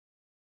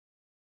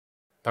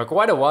Now,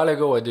 quite a while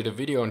ago I did a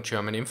video on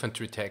German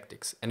infantry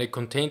tactics and it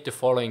contained the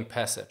following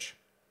passage.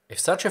 If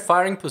such a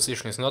firing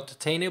position is not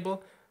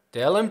attainable,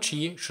 the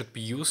LMG should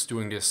be used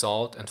during the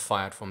assault and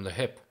fired from the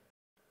hip.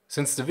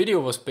 Since the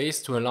video was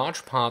based to a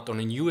large part on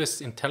a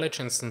US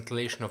intelligence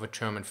translation of a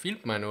German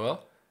field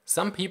manual,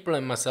 some people,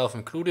 and myself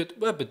included,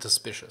 were a bit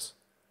suspicious.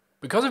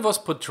 Because it was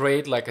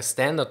portrayed like a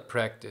standard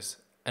practice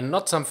and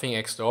not something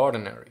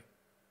extraordinary.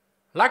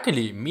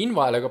 Luckily,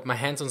 meanwhile I got my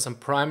hands on some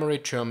primary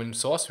German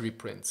source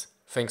reprints,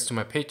 thanks to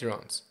my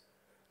Patreons.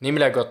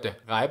 Namely, I got the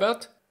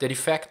Reibert, the de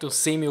facto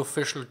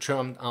semi-official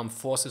German Armed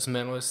Forces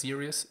manual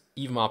series,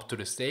 even up to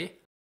this day,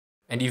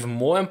 and even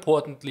more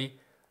importantly,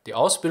 the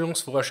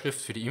Ausbildungsvorschrift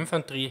für die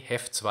Infanterie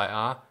Heft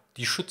 2a,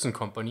 die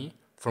Schützenkompanie,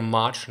 from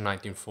March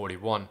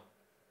 1941.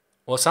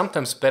 Or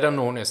sometimes better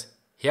known as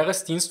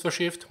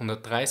Heeresdienstvorschrift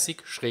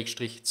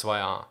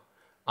 130-2a,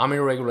 Army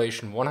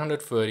Regulation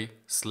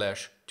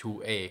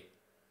 130/2a.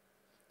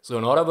 So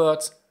in other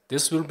words,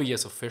 this will be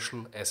as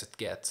official as it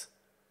gets.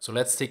 So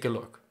let's take a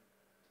look.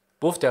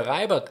 Both the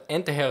Reibert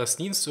and the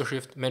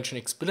Heeresdienstvorschrift mention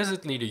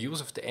explicitly the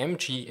use of the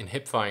MG in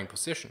hip firing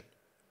position.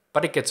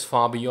 But it gets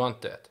far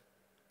beyond that.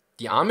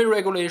 The Army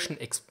Regulation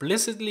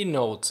explicitly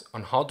notes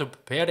on how to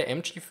prepare the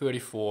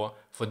MG-34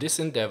 for this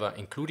endeavor,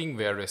 including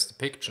various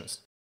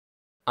depictions.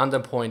 Under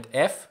point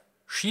F,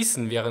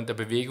 Schießen während der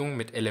Bewegung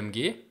mit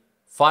LMG,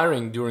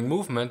 firing during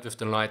movement with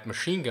the light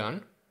machine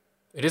gun,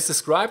 it is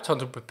described how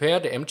to prepare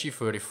the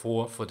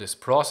MG-34 for this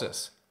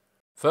process.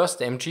 First,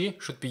 the MG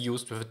should be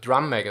used with a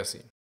drum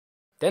magazine.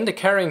 Then the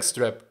carrying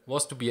strap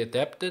was to be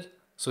adapted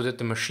so that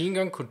the machine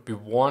gun could be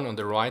worn on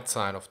the right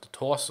side of the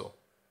torso.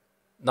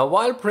 Now,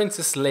 while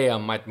Princess Leia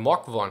might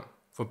mock one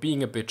for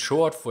being a bit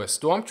short for a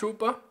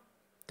stormtrooper,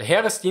 the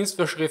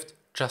Heeresdienstvorschrift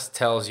just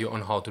tells you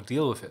on how to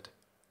deal with it.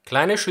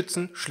 Kleine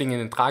Schützen schlingen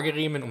den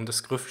Trageriemen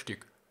das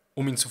Griffstück,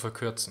 ihn zu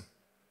verkürzen.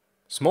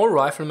 Small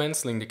riflemen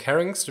sling the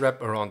carrying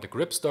strap around the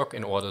gripstock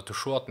in order to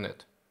shorten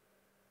it.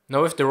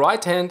 Now with the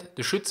right hand,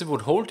 the Schütze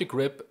would hold the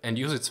grip and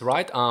use its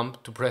right arm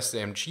to press the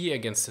MG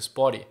against his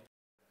body.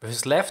 With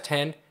his left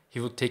hand, he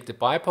would take the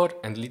bipod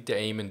and lead the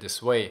aim in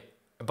this way.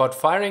 About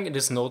firing, it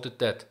is noted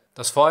that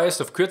das Feuer ist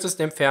auf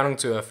kürzeste Entfernung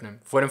zu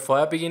öffnen. Vor dem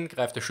Feuerbeginn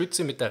greift der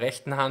Schütze mit der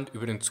rechten Hand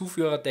über den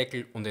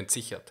Zuführerdeckel und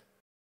entsichert.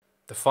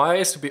 The fire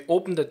is to be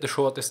opened at the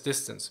shortest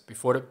distance.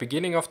 Before the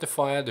beginning of the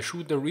fire, the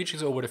shooter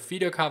reaches over the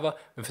feeder cover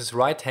with his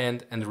right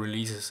hand and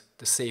releases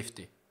the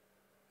safety.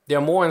 There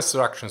are more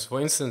instructions.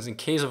 For instance, in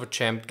case of a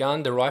jammed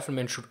gun, the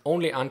rifleman should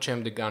only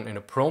unjam the gun in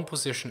a prone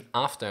position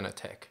after an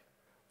attack.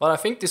 Well, I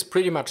think this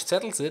pretty much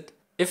settles it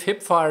if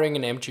hip firing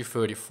in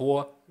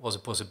MG-34 was a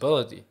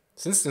possibility.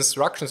 Since the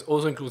instructions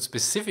also include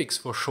specifics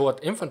for short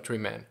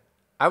infantrymen,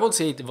 I would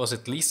say it was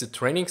at least a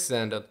training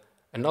standard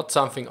and not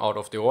something out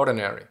of the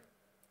ordinary.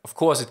 Of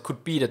course, it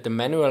could be that the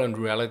manual and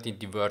reality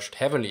diverged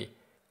heavily,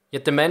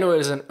 yet the manual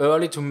is an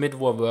early to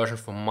mid-war version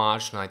from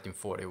March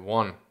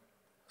 1941.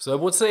 So I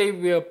would say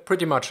we are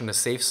pretty much on the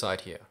safe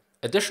side here.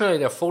 Additionally,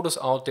 there are photos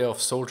out there of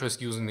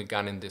soldiers using the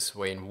gun in this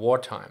way in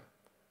wartime.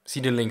 See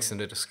the links in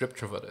the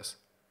description for this.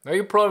 Now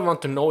you probably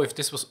want to know if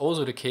this was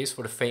also the case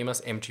for the famous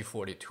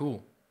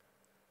MG-42.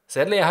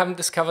 Sadly, I haven't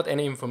discovered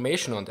any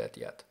information on that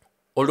yet.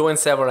 Although in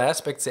several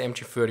aspects the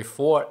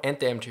MG-34 and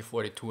the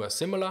MG-42 are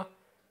similar,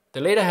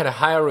 the later had a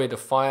higher rate of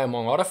fire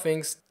among other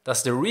things,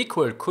 thus the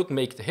recoil could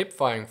make the hip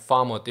firing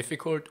far more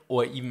difficult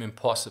or even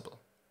impossible.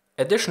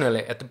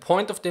 Additionally, at the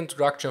point of the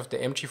introduction of the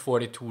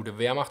MG-42, the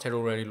Wehrmacht had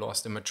already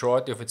lost the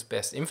majority of its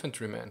best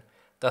infantrymen,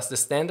 thus the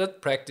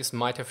standard practice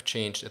might have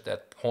changed at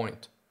that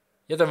point.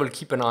 Yet I will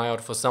keep an eye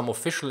out for some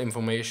official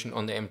information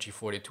on the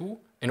MG-42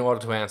 in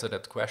order to answer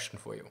that question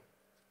for you.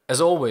 As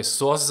always,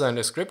 sources are in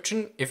the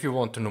description. If you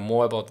want to know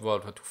more about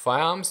World War II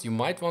firearms, you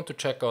might want to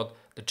check out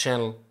the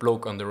channel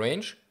Bloke on the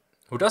Range,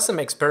 who does some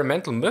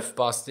experimental myth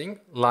busting,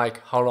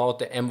 like how loud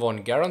the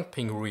M1 Garand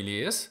ping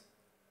really is.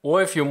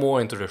 Or if you're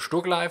more into the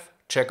Stug life,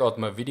 check out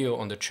my video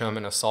on the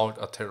German assault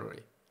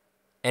artillery.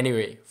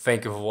 Anyway,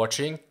 thank you for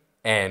watching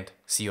and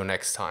see you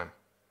next time.